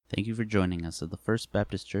Thank you for joining us at the First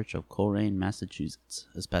Baptist Church of Coleraine, Massachusetts,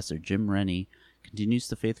 as Pastor Jim Rennie continues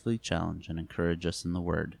to faithfully challenge and encourage us in the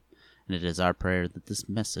Word. And it is our prayer that this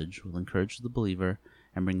message will encourage the believer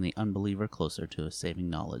and bring the unbeliever closer to a saving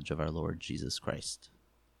knowledge of our Lord Jesus Christ.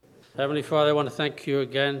 Heavenly Father, I want to thank you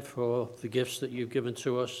again for the gifts that you've given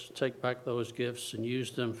to us. Take back those gifts and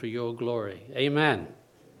use them for your glory. Amen.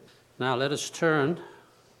 Now let us turn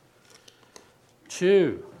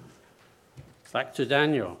back to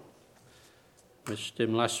Daniel. Missed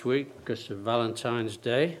him last week because of Valentine's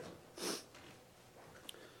Day.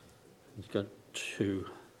 He's got to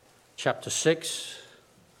chapter 6,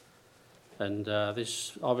 and this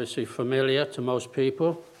is obviously familiar to most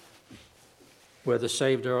people, whether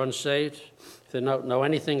saved or unsaved. If they don't know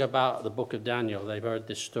anything about the book of Daniel, they've heard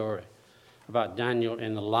this story about Daniel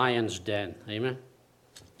in the lion's den. Amen?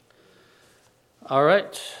 All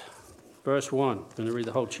right, verse 1. I'm going to read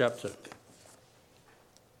the whole chapter.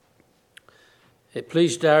 It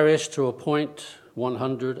pleased Darius to appoint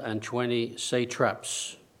 120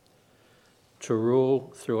 satraps to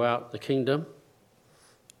rule throughout the kingdom,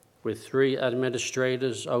 with 3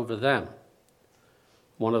 administrators over them,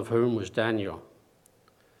 one of whom was Daniel.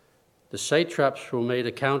 The satraps were made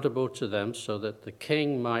accountable to them so that the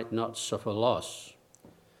king might not suffer loss.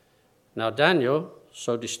 Now Daniel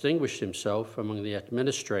so distinguished himself among the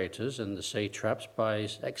administrators and the satraps by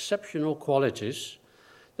his exceptional qualities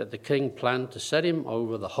that the king planned to set him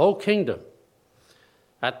over the whole kingdom.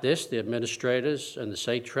 At this, the administrators and the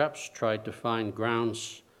satraps tried to find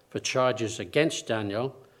grounds for charges against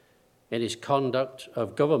Daniel in his conduct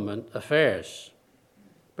of government affairs,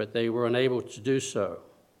 but they were unable to do so.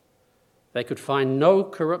 They could find no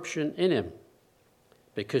corruption in him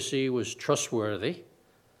because he was trustworthy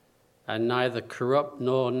and neither corrupt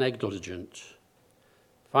nor negligent.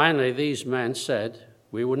 Finally, these men said,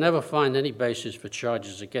 "We will never find any basis for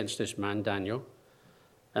charges against this man, Daniel,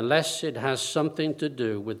 unless it has something to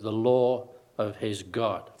do with the law of his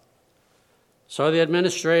God." So the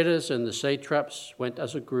administrators and the satraps went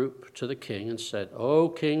as a group to the king and said, "O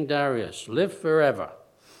King Darius, live forever."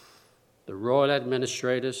 The royal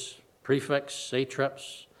administrators, prefects,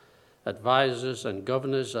 satraps, advisors, and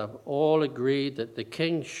governors have all agreed that the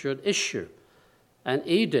king should issue an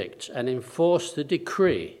edict and enforce the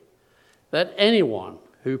decree that anyone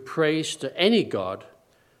who prays to any god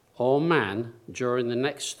or man during the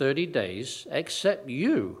next 30 days, except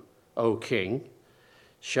you, O king,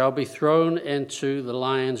 shall be thrown into the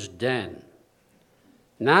lion's den.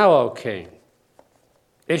 Now, O king,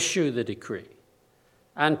 issue the decree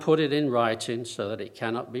and put it in writing so that it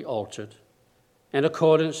cannot be altered, in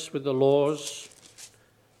accordance with the laws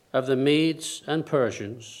of the Medes and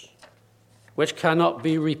Persians, which cannot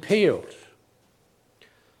be repealed.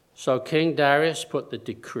 So King Darius put the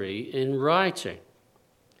decree in writing.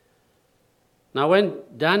 Now when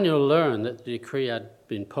Daniel learned that the decree had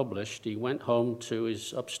been published, he went home to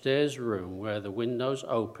his upstairs room where the windows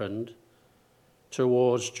opened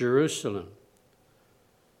towards Jerusalem.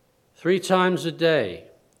 3 times a day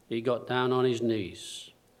he got down on his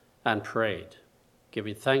knees and prayed,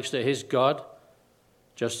 giving thanks to his God,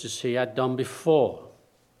 just as he had done before.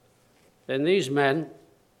 Then these men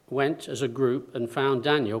went as a group and found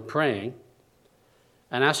Daniel praying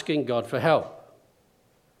and asking God for help.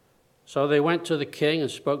 So they went to the king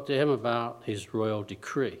and spoke to him about his royal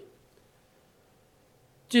decree.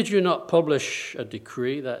 "Did you not publish a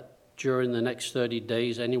decree that during the next 30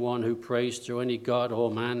 days anyone who prays to any god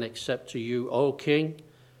or man except to you, O king,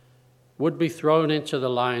 would be thrown into the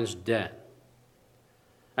lion's den?"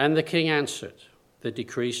 And the king answered, "The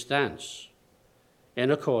decree stands, in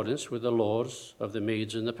accordance with the laws of the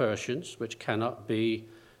Medes and the Persians, which cannot be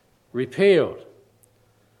repealed."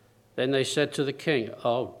 Then they said to the king,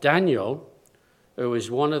 "Oh, Daniel, who is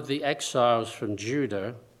one of the exiles from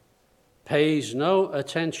Judah, pays no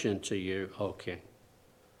attention to you, O king,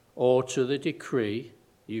 or to the decree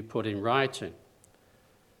you put in writing.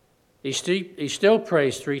 He still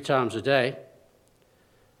prays 3 times a day."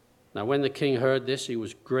 Now when the king heard this, he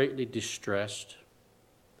was greatly distressed.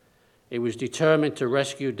 He was determined to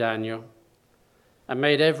rescue Daniel and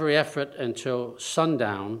made every effort until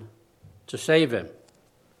sundown to save him.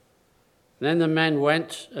 Then the men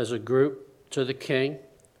went as a group to the king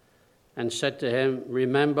and said to him,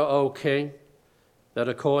 "Remember, O king, that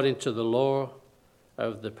according to the law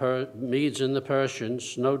of the Medes and the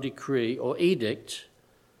Persians, no decree or edict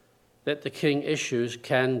that the king issues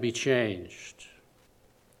can be changed."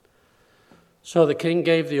 So the king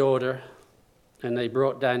gave the order, and they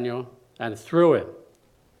brought Daniel and threw him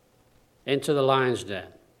into the lion's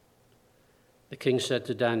den. The king said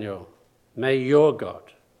to Daniel, "May your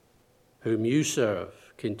God, whom you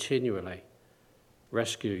serve, continually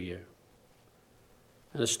rescue you.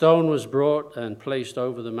 And a stone was brought and placed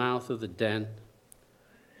over the mouth of the den,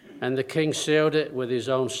 and the king sealed it with his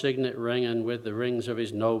own signet ring and with the rings of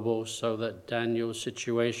his nobles, so that Daniel's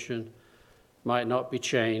situation might not be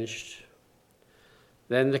changed.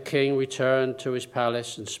 Then the king returned to his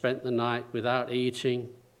palace and spent the night without eating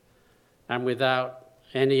and without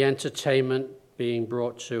any entertainment being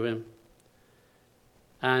brought to him,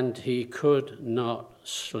 and he could not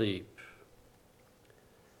sleep.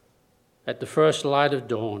 At the first light of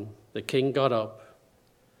dawn, the king got up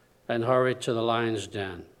and hurried to the lion's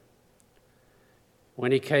den.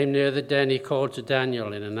 When he came near the den, he called to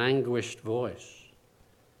Daniel in an anguished voice,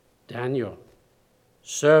 "Daniel,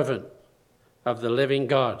 servant of the living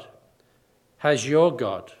God, has your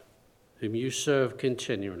God, whom you serve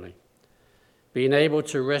continually, been able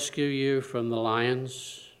to rescue you from the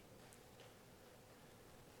lions?"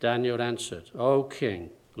 Daniel answered, "O king,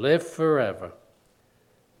 live forever.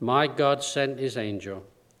 My God sent his angel,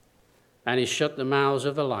 and he shut the mouths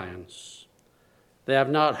of the lions. They have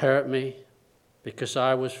not hurt me, because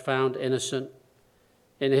I was found innocent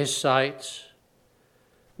in his sight,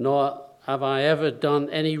 nor have I ever done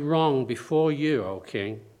any wrong before you, O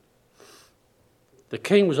king." The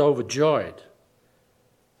king was overjoyed,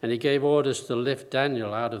 and he gave orders to lift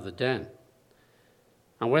Daniel out of the den.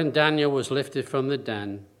 And when Daniel was lifted from the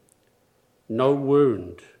den, no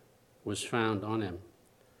wound was found on him,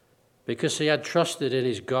 because he had trusted in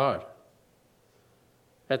his God.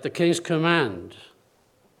 At the king's command,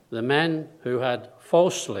 the men who had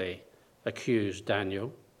falsely accused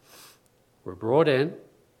Daniel were brought in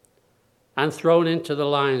and thrown into the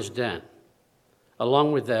lion's den,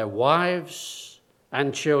 along with their wives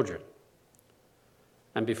and children.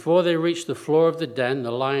 And before they reached the floor of the den,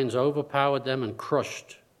 the lions overpowered them and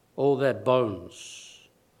crushed all their bones.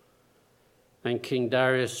 And King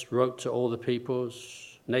Darius wrote to all the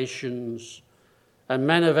peoples, nations, and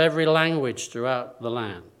men of every language throughout the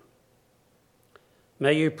land,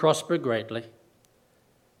 "May you prosper greatly.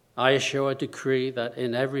 I issue a decree that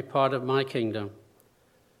in every part of my kingdom,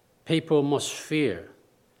 people must fear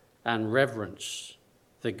and reverence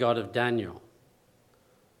the God of Daniel.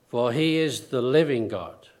 For he is the living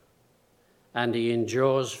God, and he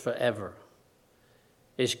endures forever.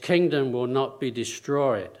 His kingdom will not be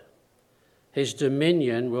destroyed. His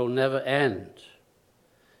dominion will never end.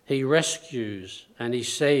 He rescues and he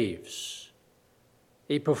saves.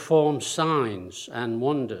 He performs signs and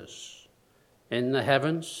wonders in the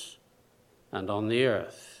heavens and on the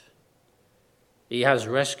earth. He has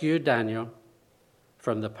rescued Daniel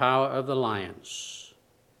from the power of the lions."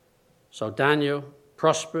 So Daniel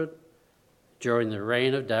prospered during the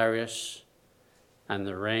reign of Darius and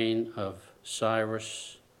the reign of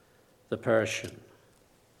Cyrus the Persian.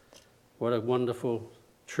 What a wonderful,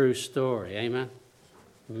 true story, amen?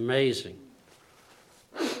 Amazing.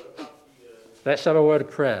 Let's have a word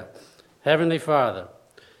of prayer. Heavenly Father,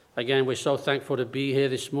 again, we're so thankful to be here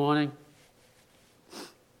this morning.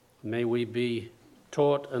 May we be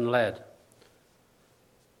taught and led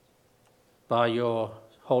by your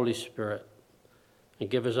Holy Spirit, and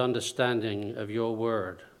give us understanding of your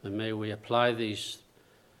word, and may we apply these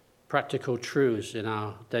practical truths in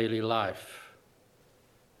our daily life,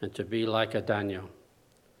 and to be like a Daniel.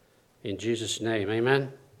 In Jesus' name,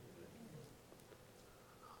 amen.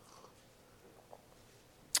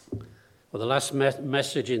 Well, the last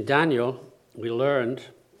message in Daniel, we learned,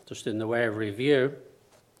 just in the way of review,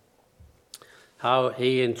 how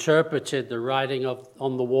he interpreted the writing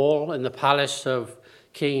on the wall in the palace of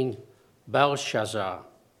King Belshazzar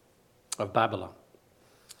of Babylon.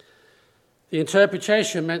 The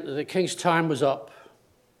interpretation meant that the king's time was up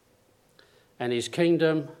and his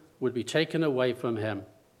kingdom would be taken away from him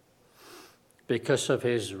because of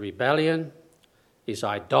his rebellion, his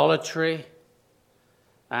idolatry,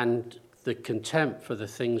 and the contempt for the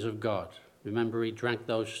things of God. Remember, he drank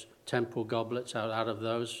those temple goblets out of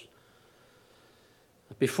those.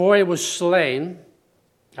 Before he was slain,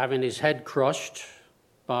 having his head crushed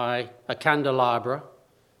by a candelabra,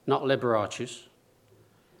 not Liberace's,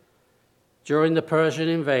 during the Persian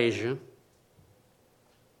invasion,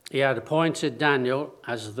 he had appointed Daniel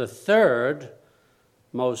as the third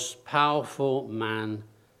most powerful man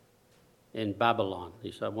in Babylon.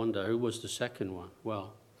 He said, I wonder, who was the second one?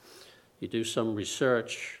 Well, you do some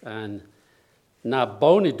research, and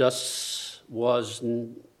Nabonidus was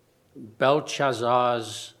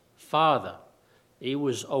Belshazzar's father. He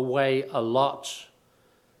was away a lot,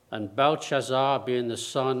 and Belshazzar, being the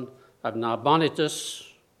son of Nabonidus,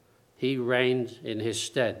 he reigned in his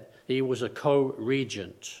stead. He was a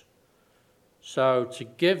co-regent. So to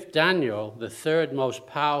give Daniel the third most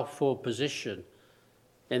powerful position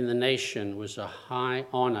in the nation was a high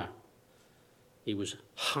honor. He was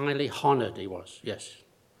highly honored, he was, yes.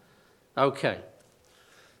 Okay.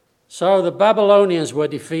 So the Babylonians were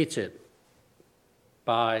defeated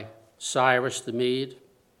by Cyrus the Mede.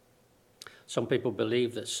 Some people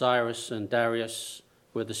believe that Cyrus and Darius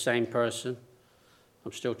were the same person.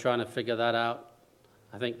 I'm still trying to figure that out.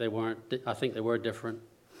 I think they weren't. I think they were different.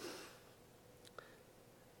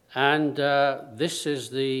 And this is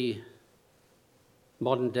the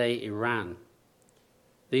modern-day Iran.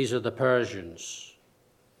 These are the Persians.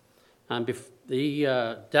 And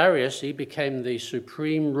Darius, he became the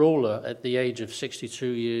supreme ruler at the age of 62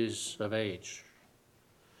 years of age.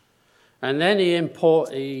 And then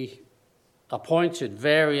he appointed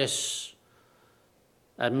various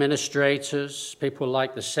administrators, people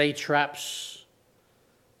like the satraps,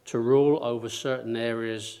 to rule over certain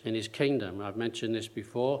areas in his kingdom. I've mentioned this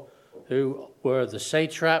before. Who were the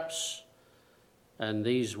satraps? And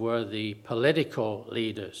these were the political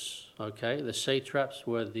leaders, okay? The satraps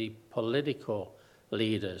were the political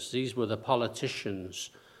leaders. These were the politicians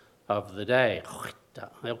of the day.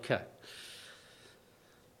 Okay.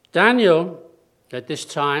 Daniel, at this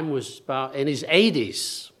time, was about in his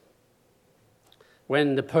 80s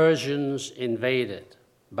when the Persians invaded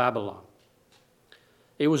Babylon.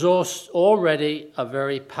 He was already a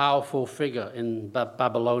very powerful figure in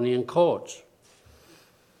Babylonian court.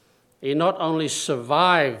 He not only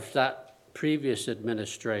survived that previous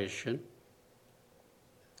administration,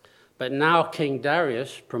 but now King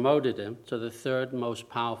Darius promoted him to the third most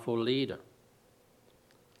powerful leader,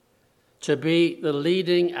 to be the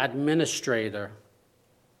leading administrator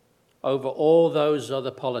over all those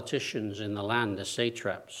other politicians in the land, the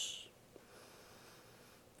satraps.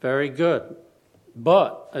 Very good.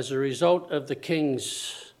 But as a result of the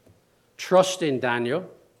king's trust in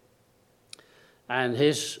Daniel and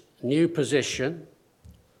his new position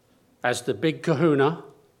as the big kahuna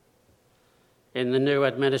in the new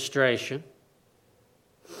administration,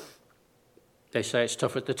 they say it's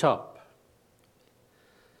tough at the top.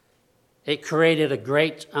 It created a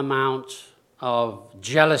great amount of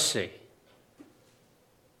jealousy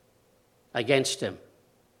against him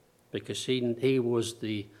because he was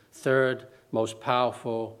the third most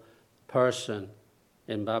powerful person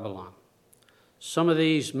in Babylon. Some of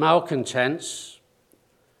these malcontents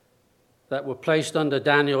that were placed under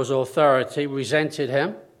Daniel's authority resented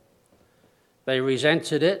him. They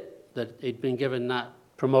resented it, that he'd been given that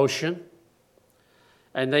promotion,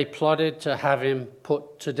 and they plotted to have him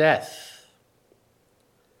put to death.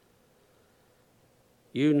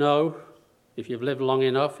 You know, if you've lived long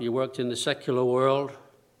enough, you worked in the secular world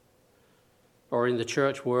or in the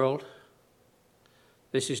church world,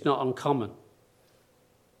 this is not uncommon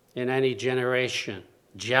in any generation.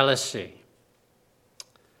 Jealousy.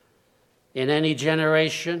 In any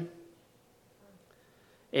generation,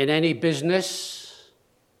 in any business,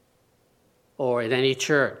 or in any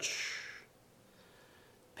church.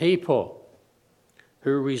 People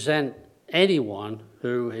who resent anyone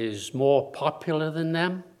who is more popular than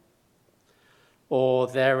them, or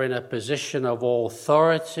they're in a position of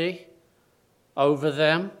authority over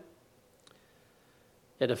them.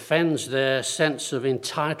 It offends their sense of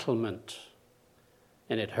entitlement,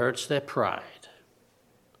 and it hurts their pride.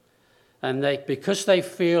 And because they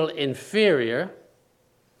feel inferior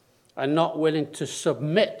and not willing to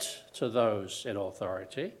submit to those in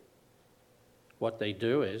authority, what they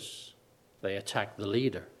do is they attack the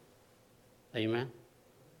leader. Amen?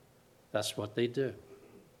 That's what they do.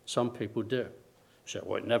 Some people do. So,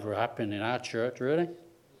 well, it never happened in our church, really?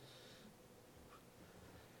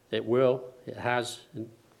 It will, it has, and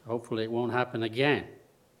hopefully it won't happen again.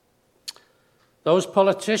 Those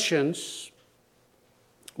politicians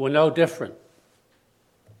were no different.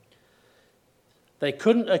 They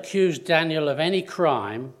couldn't accuse Daniel of any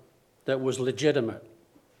crime that was legitimate.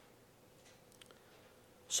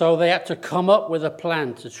 So they had to come up with a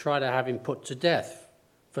plan to try to have him put to death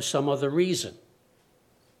for some other reason.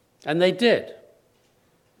 And they did.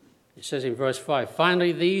 It says in verse 5,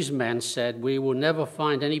 finally these men said, we will never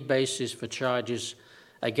find any basis for charges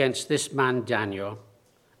against this man Daniel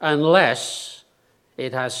unless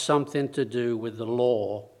it has something to do with the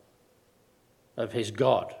law of his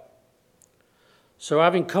God. So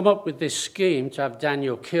having come up with this scheme to have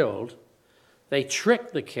Daniel killed, they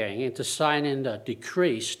tricked the king into signing a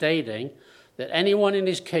decree stating that anyone in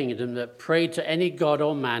his kingdom that prayed to any god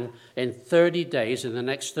or man in 30 days, in the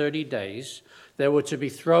next 30 days, they were to be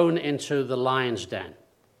thrown into the lion's den.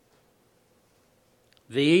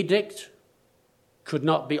 The edict could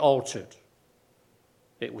not be altered.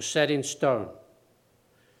 It was set in stone.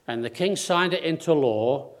 And the king signed it into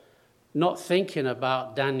law, not thinking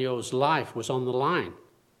about Daniel's life was on the line,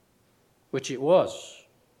 which it was.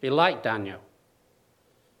 He liked Daniel.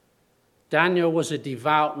 Daniel was a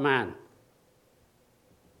devout man.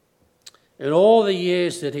 In all the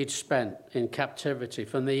years that he'd spent in captivity,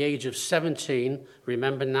 from the age of 17,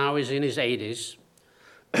 remember now he's in his 80s,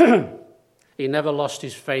 he never lost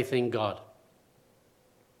his faith in God.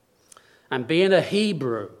 And being a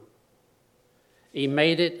Hebrew, he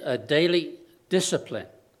made it a daily discipline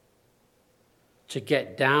to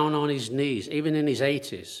get down on his knees, even in his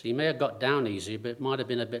 80s. He may have got down easy, but it might have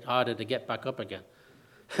been a bit harder to get back up again.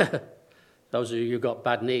 Those of you who got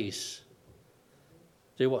bad knees,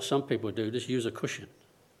 do what some people do, just use a cushion.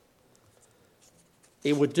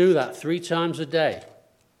 He would do that 3 times a day.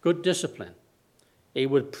 Good discipline. He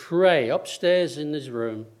would pray upstairs in his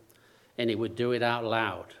room, and he would do it out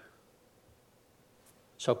loud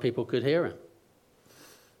so people could hear him.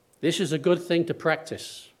 This is a good thing to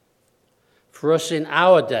practice for us in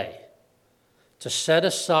our day, to set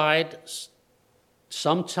aside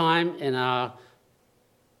some time in our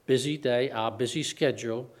busy day, our busy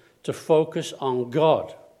schedule, to focus on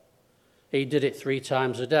God. He did it 3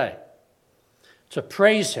 times a day. To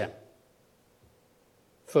praise him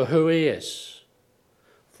for who he is,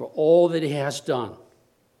 for all that he has done,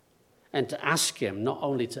 and to ask him not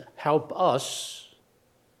only to help us,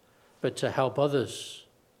 but to help others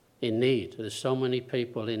in need. There's so many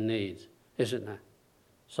people in need, isn't there?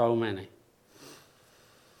 So many.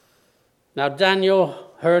 Now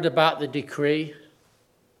Daniel heard about the decree,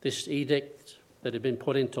 this edict that had been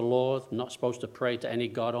put into law, not supposed to pray to any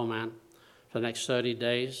god or man for the next 30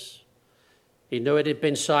 days. He knew it had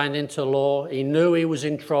been signed into law. He knew he was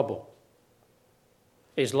in trouble.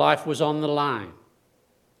 His life was on the line.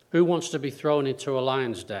 Who wants to be thrown into a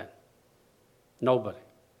lion's den? Nobody.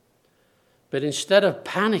 But instead of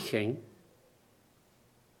panicking,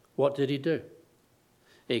 what did he do?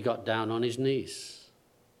 He got down on his knees.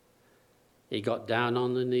 He got down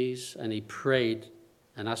on the knees and he prayed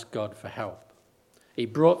and asked God for help. He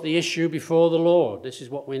brought the issue before the Lord. This is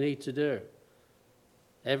what we need to do.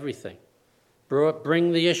 Everything.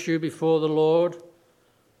 Bring the issue before the Lord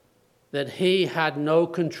that he had no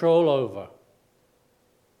control over.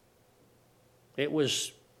 It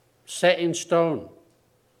was set in stone.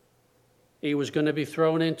 He was going to be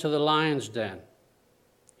thrown into the lion's den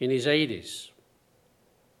in his 80s.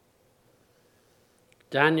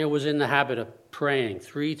 Daniel was in the habit of praying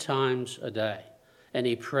 3 times a day, and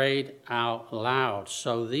he prayed out loud.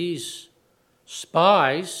 So these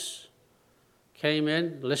spies came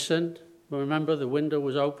in, listened. Remember, the window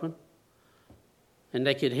was open, and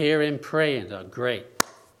they could hear him praying. Oh, great.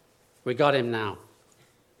 We got him now.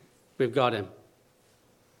 We've got him.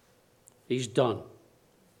 He's done.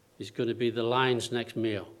 He's going to be the lion's next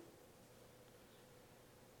meal.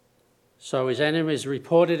 So his enemies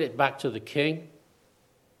reported it back to the king.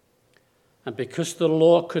 And because the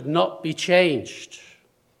law could not be changed,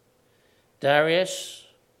 Darius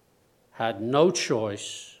had no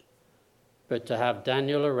choice but to have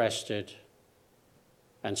Daniel arrested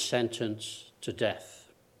and sentenced to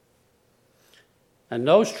death. And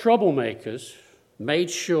those troublemakers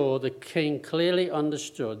made sure the king clearly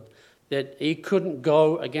understood that he couldn't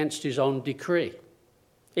go against his own decree,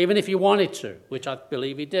 even if he wanted to, which I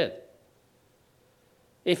believe he did.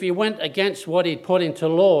 If he went against what he'd put into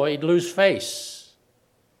law, he'd lose face,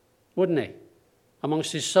 wouldn't he,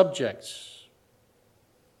 amongst his subjects?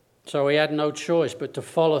 So he had no choice but to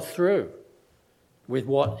follow through with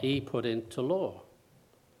what he put into law.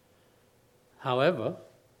 However,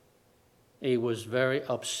 he was very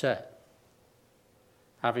upset,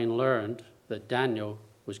 having learned that Daniel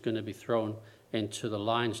was going to be thrown into the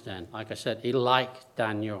lion's den. Like I said, he liked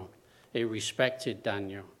Daniel. He respected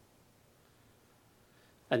Daniel.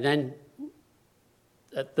 And then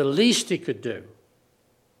the least he could do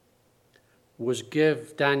was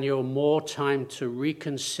give Daniel more time to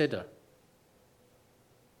reconsider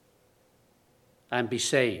and be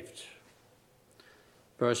saved.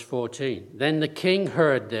 Verse 14, then the king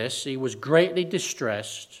heard this. He was greatly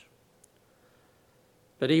distressed,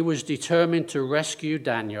 but he was determined to rescue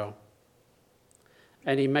Daniel,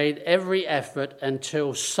 and he made every effort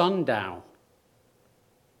until sundown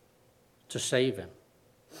to save him.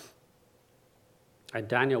 And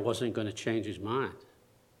Daniel wasn't going to change his mind.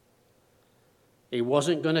 He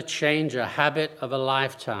wasn't going to change a habit of a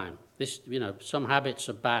lifetime. Some habits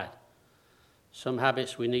are bad. Some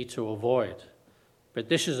habits we need to avoid. But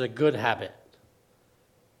this is a good habit,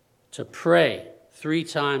 to pray 3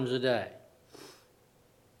 times a day.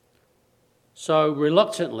 So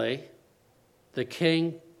reluctantly, the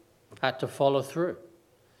king had to follow through.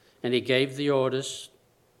 And he gave the orders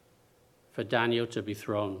for Daniel to be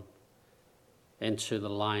thrown into the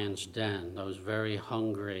lion's den, those very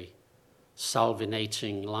hungry,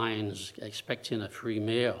 salvinating lions expecting a free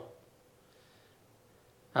meal.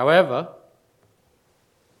 However,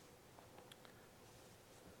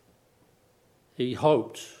 he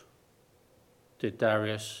hoped, did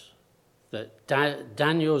Darius, that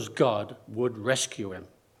Daniel's God would rescue him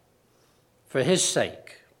for his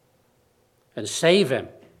sake and save him.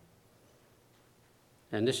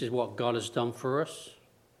 And this is what God has done for us,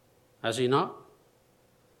 has he not?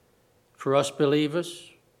 For us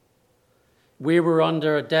believers, we were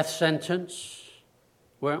under a death sentence,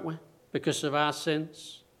 weren't we? Because of our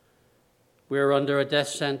sins. We were under a death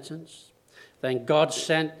sentence. Then God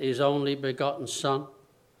sent his only begotten Son,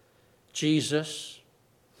 Jesus,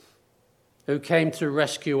 who came to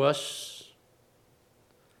rescue us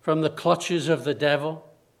from the clutches of the devil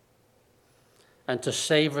and to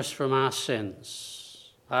save us from our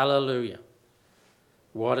sins. Hallelujah.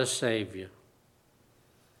 What a Savior.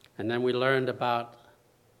 And then we learned about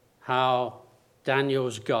how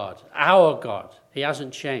Daniel's God, our God, he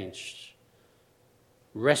hasn't changed,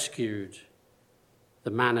 rescued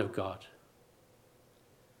the man of God.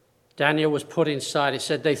 Daniel was put inside. It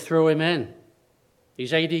said they threw him in.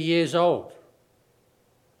 He's 80 years old.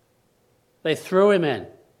 They threw him in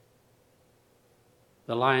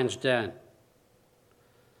the lion's den.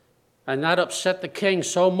 And that upset the king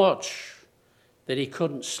so much that he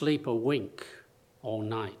couldn't sleep a wink all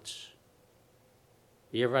night.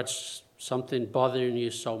 You ever had something bothering you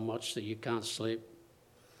so much that you can't sleep?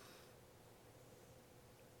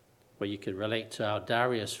 Well, you can relate to how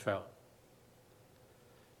Darius felt.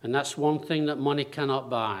 And that's one thing that money cannot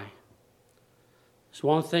buy. It's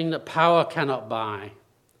one thing that power cannot buy,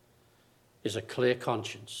 is a clear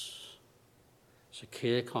conscience. It's a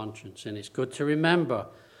clear conscience. And it's good to remember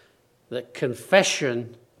that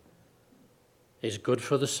confession is good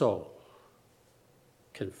for the soul.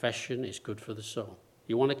 Confession is good for the soul.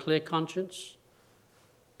 You want a clear conscience?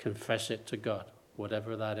 Confess it to God,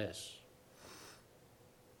 whatever that is.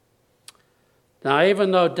 Now,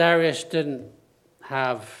 even though Darius didn't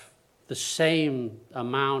have the same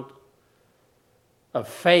amount of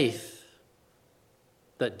faith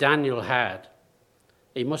that Daniel had,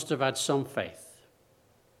 he must have had some faith.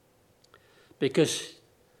 Because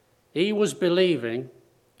he was believing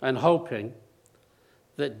and hoping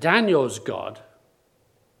that Daniel's God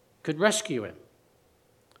could rescue him.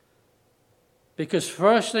 Because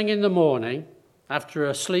first thing in the morning, after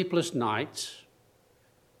a sleepless night,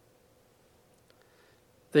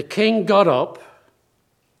 the king got up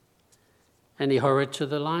and he hurried to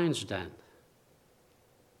the lion's den.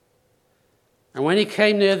 And when he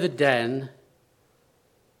came near the den,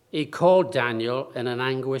 he called Daniel in an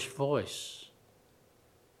anguished voice.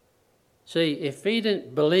 See, if he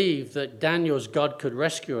didn't believe that Daniel's God could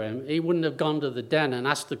rescue him, he wouldn't have gone to the den and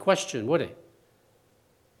asked the question, would he?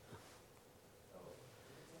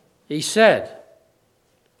 He said,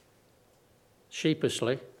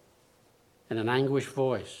 sheepishly, in an anguished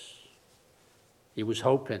voice, he was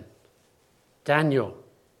hoping, Daniel,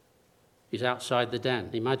 he's outside the den,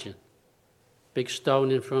 imagine. Big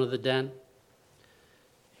stone in front of the den.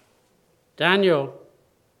 Daniel,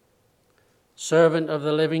 servant of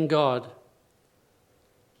the living God,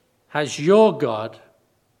 has your God,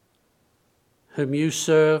 whom you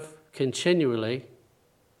serve continually,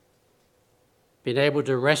 been able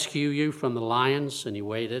to rescue you from the lions? And he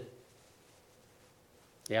waited.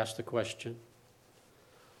 He asked the question.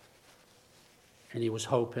 And he was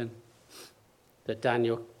hoping that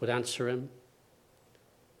Daniel would answer him.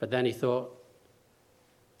 But then he thought,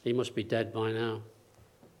 he must be dead by now.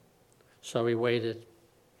 So he waited.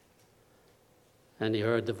 And he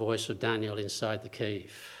heard the voice of Daniel inside the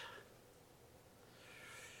cave.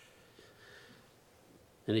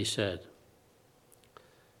 And he said,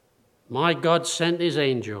 my God sent his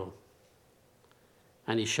angel,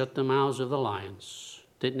 and he shut the mouths of the lions.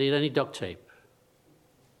 Didn't need any duct tape.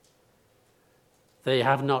 They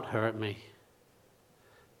have not hurt me,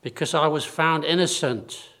 because I was found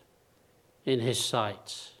innocent in his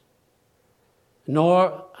sight.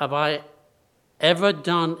 Nor have I ever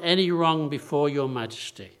done any wrong before your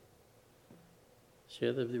majesty.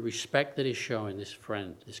 See the respect that he's showing this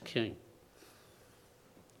friend, this king.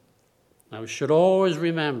 Now we should always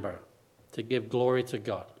remember to give glory to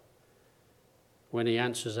God when he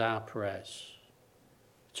answers our prayers,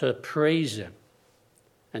 to praise him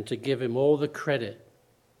and to give him all the credit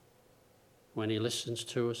when he listens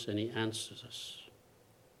to us and he answers us.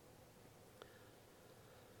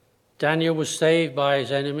 Daniel was saved by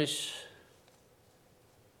his enemies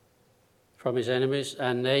from his enemies,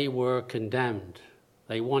 and they were condemned.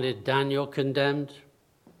 They wanted Daniel condemned,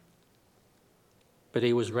 but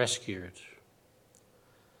he was rescued.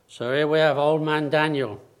 So here we have old man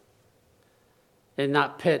Daniel in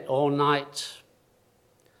that pit all night,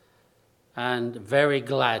 and very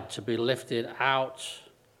glad to be lifted out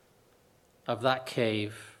of that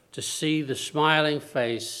cave to see the smiling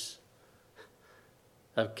face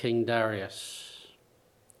of King Darius,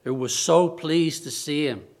 who was so pleased to see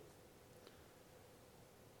him,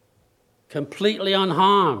 completely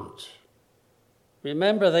unharmed.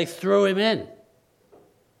 Remember, they threw him in,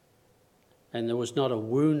 and there was not a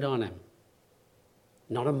wound on him,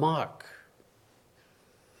 not a mark.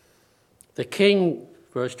 The king,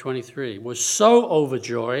 verse 23, was so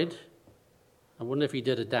overjoyed, I wonder if he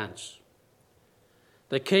did a dance.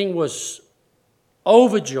 The king was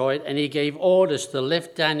overjoyed, and he gave orders to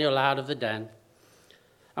lift Daniel out of the den.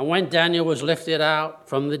 And when Daniel was lifted out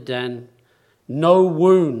from the den, no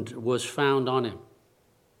wound was found on him.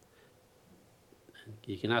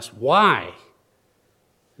 You can ask why.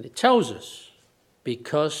 And it tells us,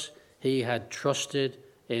 because he had trusted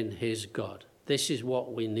in his God. This is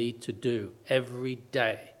what we need to do every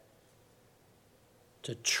day,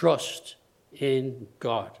 to trust in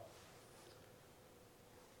God.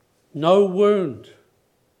 No wound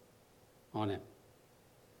on him.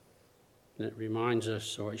 And it reminds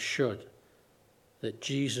us, or it should, that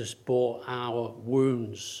Jesus bore our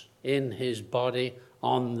wounds in his body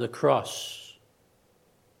on the cross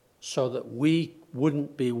so that we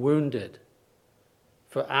wouldn't be wounded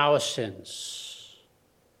for our sins.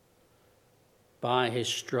 By his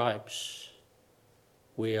stripes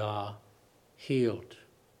we are healed.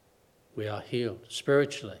 We are healed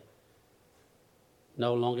spiritually,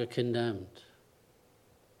 no longer condemned.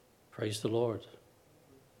 Praise the Lord.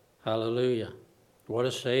 Hallelujah. What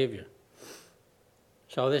a Savior.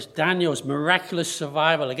 So this Daniel's miraculous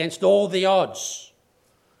survival against all the odds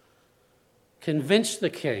convinced the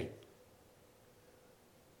king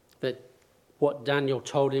that what Daniel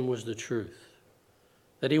told him was the truth,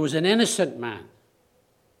 that he was an innocent man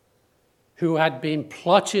who had been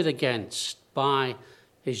plotted against by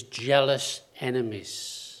his jealous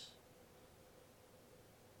enemies.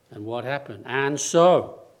 And what happened? And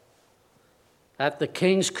so, at the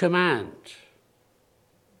king's command,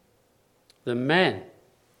 the men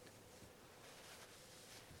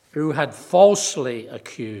who had falsely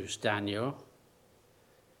accused Daniel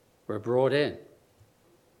were brought in.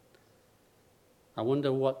 I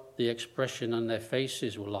wonder what the expression on their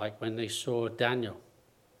faces were like when they saw Daniel.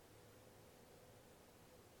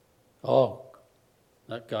 Oh,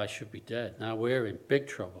 that guy should be dead. Now we're in big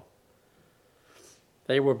trouble.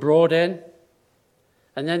 They were brought in,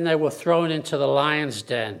 and then they were thrown into the lion's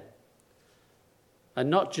den. And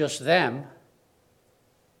not just them,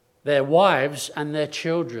 their wives and their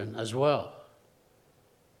children as well.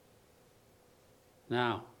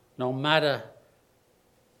 Now, no matter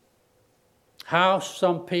how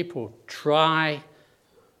some people try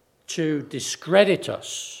to discredit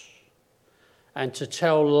us and to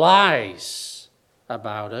tell lies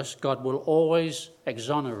about us, God will always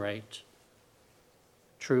exonerate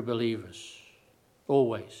true believers.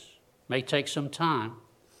 Always. May take some time,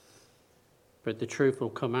 but the truth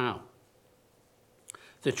will come out.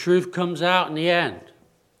 The truth comes out in the end.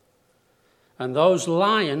 And those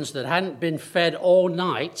lions that hadn't been fed all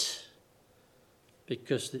night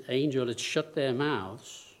because the angel had shut their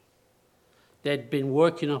mouths, they'd been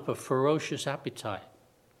working up a ferocious appetite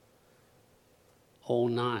all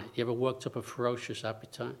night. You ever worked up a ferocious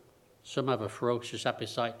appetite? Some have a ferocious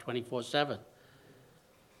appetite 24/7.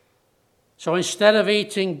 So instead of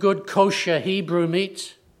eating good kosher Hebrew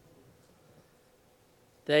meat,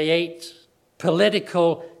 they ate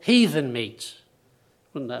political heathen meat.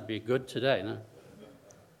 Wouldn't that be good today, no?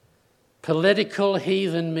 Political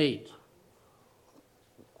heathen meat.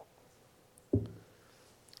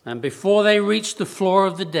 And before they reached the floor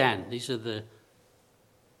of the den, these are the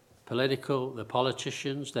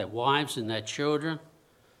politicians, their wives and their children.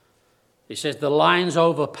 He says the lions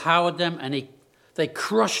overpowered them and they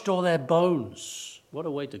crushed all their bones. What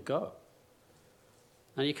a way to go.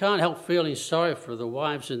 And you can't help feeling sorry for the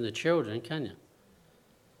wives and the children, can you?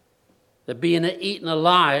 They're being eaten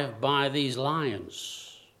alive by these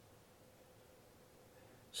lions.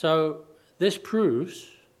 So this proves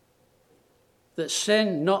that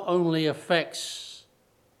sin not only affects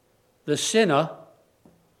the sinner,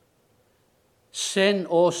 sin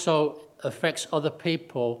also affects other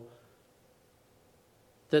people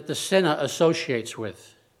that the sinner associates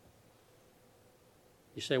with.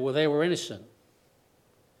 You say, well, they were innocent.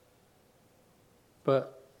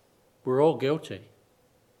 But we're all guilty.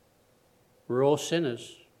 We're all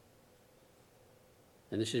sinners.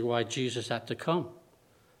 And this is why Jesus had to come,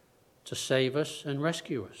 to save us and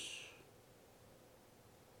rescue us.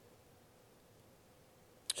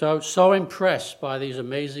 So impressed by these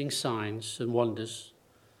amazing signs and wonders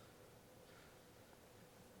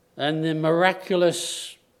and the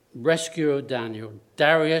miraculous rescue of Daniel,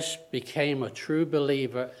 Darius became a true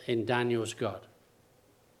believer in Daniel's God.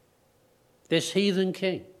 This heathen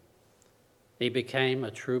king, he became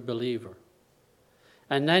a true believer.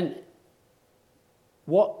 And then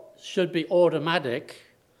what should be automatic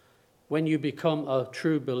when you become a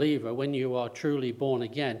true believer, when you are truly born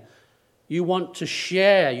again, you want to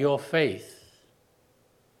share your faith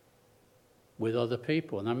with other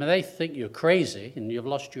people. And I mean, they think you're crazy and you've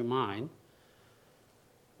lost your mind.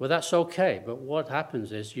 Well, that's okay, but what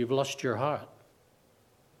happens is you've lost your heart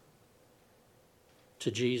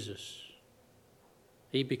to Jesus.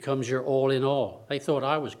 He becomes your all in all. They thought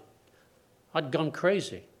I'd gone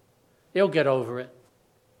crazy. He'll get over it.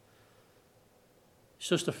 It's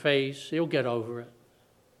just a phase. He'll get over it.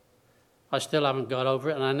 I still haven't got over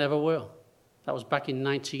it, and I never will. That was back in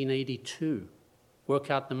 1982.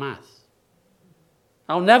 Work out the math.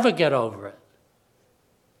 I'll never get over it.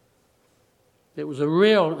 It was a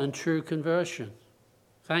real and true conversion.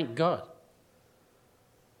 Thank God.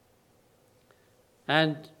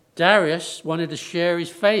 And Darius wanted to share his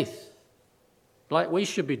faith like we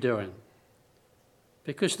should be doing.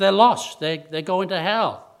 Because they're lost. They're going to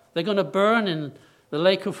hell. They're going to burn in the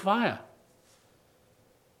lake of fire.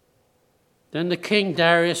 Then the king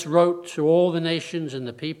Darius wrote to all the nations and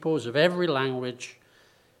the peoples of every language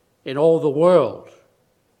in all the world.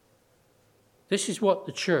 This is what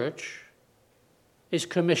the church is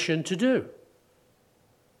commissioned to do.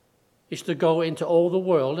 Is to go into all the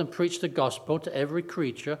world and preach the gospel to every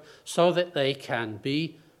creature so that they can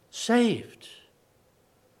be saved.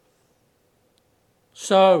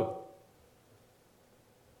 So,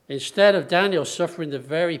 instead of Daniel suffering the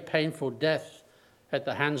very painful death at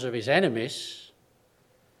the hands of his enemies,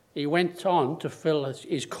 he went on to fill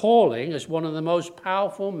his calling as one of the most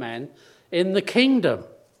powerful men in the kingdom.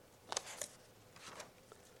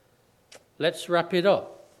 Let's wrap it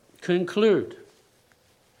up. Conclude.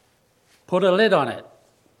 Put a lid on it,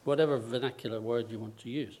 whatever vernacular word you want to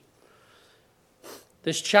use.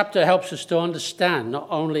 This chapter helps us to understand not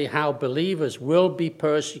only how believers will be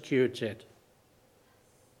persecuted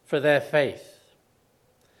for their faith,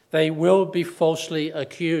 they will be falsely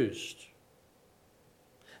accused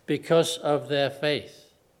because of their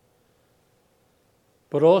faith,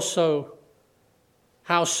 but also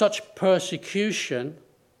how such persecution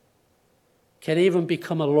can even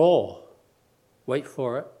become a law. Wait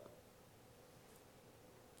for it.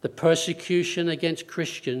 The persecution against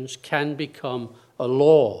Christians can become a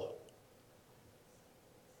law.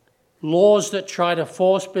 Laws that try to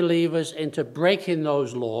force believers into breaking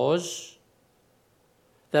those laws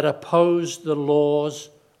that oppose the laws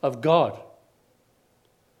of God.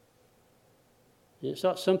 It's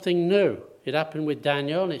not something new. It happened with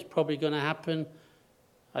Daniel, and it's probably going to happen,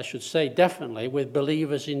 I should say definitely, with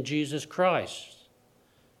believers in Jesus Christ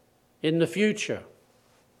in the future.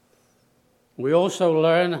 We also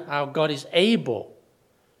learn how God is able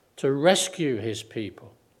to rescue his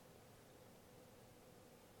people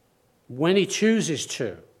when he chooses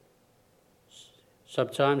to.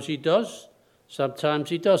 Sometimes he does, sometimes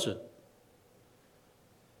he doesn't.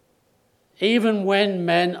 Even when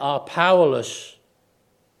men are powerless,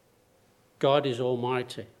 God is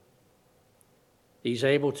almighty. He's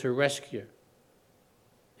able to rescue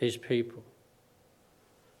his people.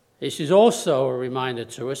 This is also a reminder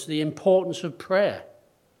to us the importance of prayer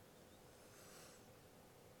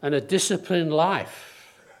and a disciplined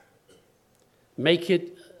life. Make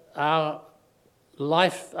it our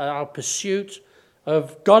life, our pursuit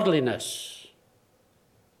of godliness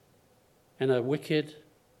in a wicked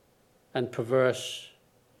and perverse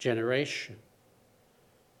generation.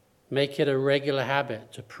 Make it a regular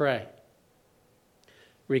habit to pray,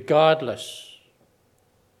 regardless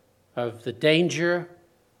of the danger,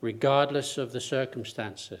 regardless of the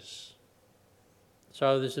circumstances.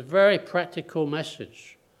 So there's a very practical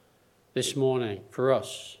message this morning for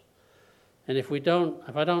us. And if I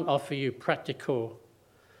don't offer you practical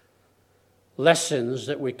lessons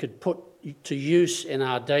that we could put to use in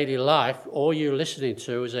our daily life, all you're listening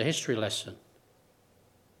to is a history lesson.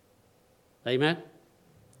 Amen?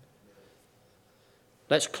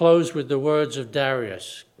 Let's close with the words of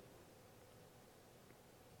Darius.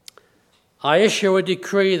 I issue a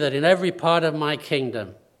decree that in every part of my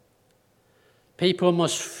kingdom, people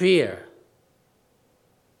must fear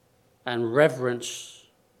and reverence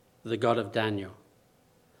the God of Daniel.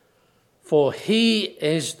 For he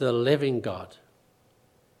is the living God,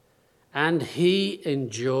 and he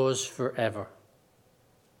endures forever.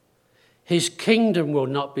 His kingdom will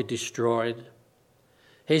not be destroyed.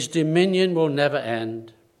 His dominion will never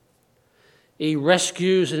end. He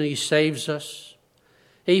rescues and he saves us.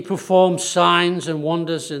 He performs signs and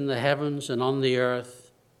wonders in the heavens and on the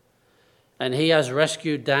earth. And he has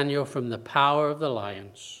rescued Daniel from the power of the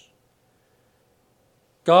lions.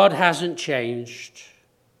 God hasn't changed.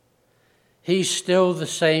 He's still the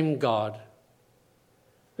same God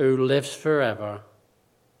who lives forever,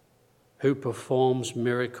 who performs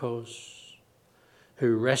miracles,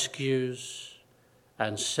 who rescues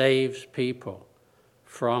and saves people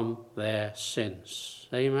from their sins.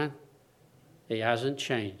 Amen? He hasn't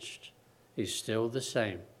changed. He's still the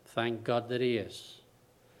same. Thank God that he is.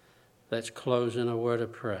 Let's close in a word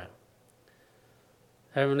of prayer.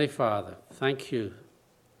 Heavenly Father, thank you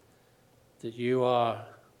that you are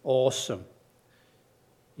awesome.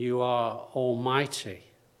 You are almighty.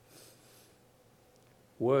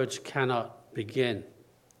 Words cannot begin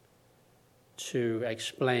to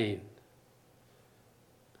explain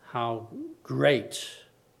how great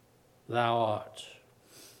thou art.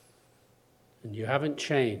 And you haven't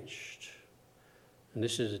changed. And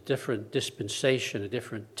this is a different dispensation, a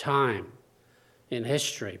different time in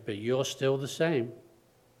history, but you're still the same.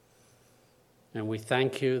 And we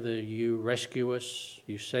thank you that you rescue us,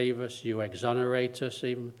 you save us, you exonerate us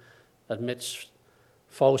even amidst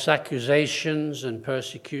false accusations and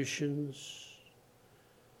persecutions.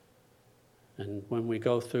 And when we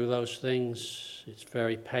go through those things, it's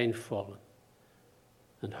very painful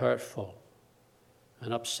and hurtful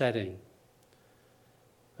and upsetting.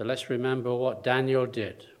 But let's remember what Daniel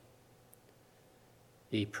did.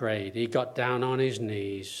 He prayed. He got down on his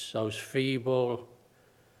knees, those feeble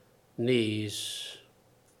knees,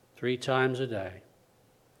 3 times a day.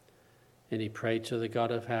 And he prayed to the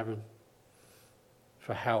God of heaven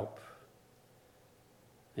for help.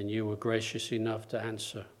 And you were gracious enough to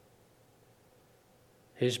answer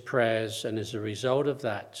his prayers. And as a result of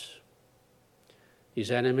that, his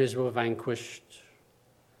enemies were vanquished.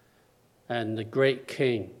 And the great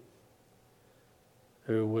king,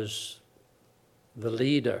 who was the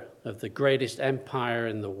leader of the greatest empire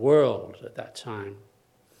in the world at that time,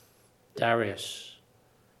 Darius,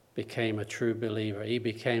 became a true believer. He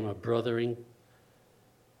became a brother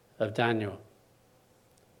of Daniel,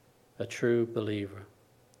 a true believer.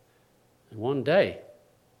 And one day,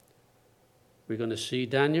 we're going to see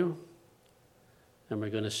Daniel and we're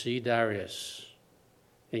going to see Darius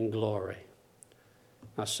in glory.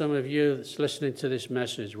 Now, some of you that's listening to this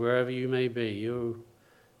message, wherever you may be, you're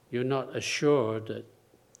not assured that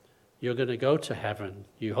you're going to go to heaven.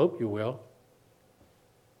 You hope you will.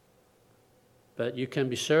 But you can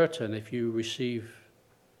be certain if you receive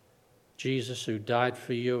Jesus who died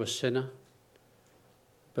for you, a sinner,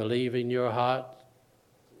 believe in your heart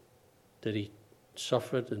that he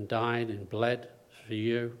suffered and died and bled for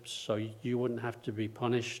you so you wouldn't have to be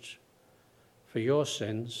punished for your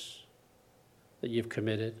sins that you've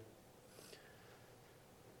committed.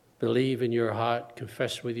 Believe in your heart,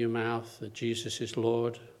 confess with your mouth that Jesus is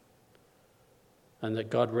Lord and that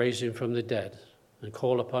God raised him from the dead, and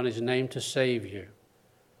call upon his name to save you.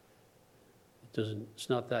 It's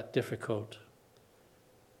not that difficult,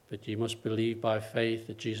 but you must believe by faith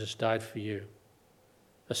that Jesus died for you,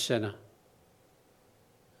 a sinner,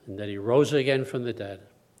 and that he rose again from the dead,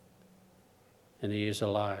 and he is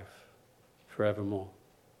alive forevermore.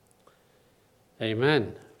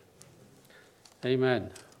 Amen.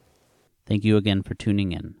 Amen. Thank you again for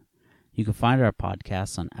tuning in. You can find our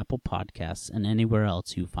podcasts on Apple Podcasts and anywhere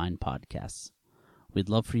else you find podcasts. We'd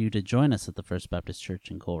love for you to join us at the First Baptist Church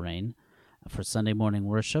in Coleraine for Sunday morning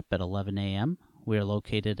worship at 11 a.m. We are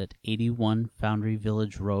located at 81 Foundry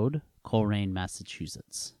Village Road, Coleraine,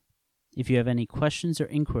 Massachusetts. If you have any questions or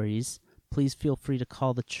inquiries, please feel free to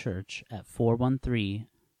call the church at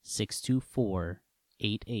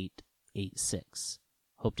 413-624-8886.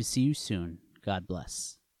 Hope to see you soon. God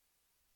bless.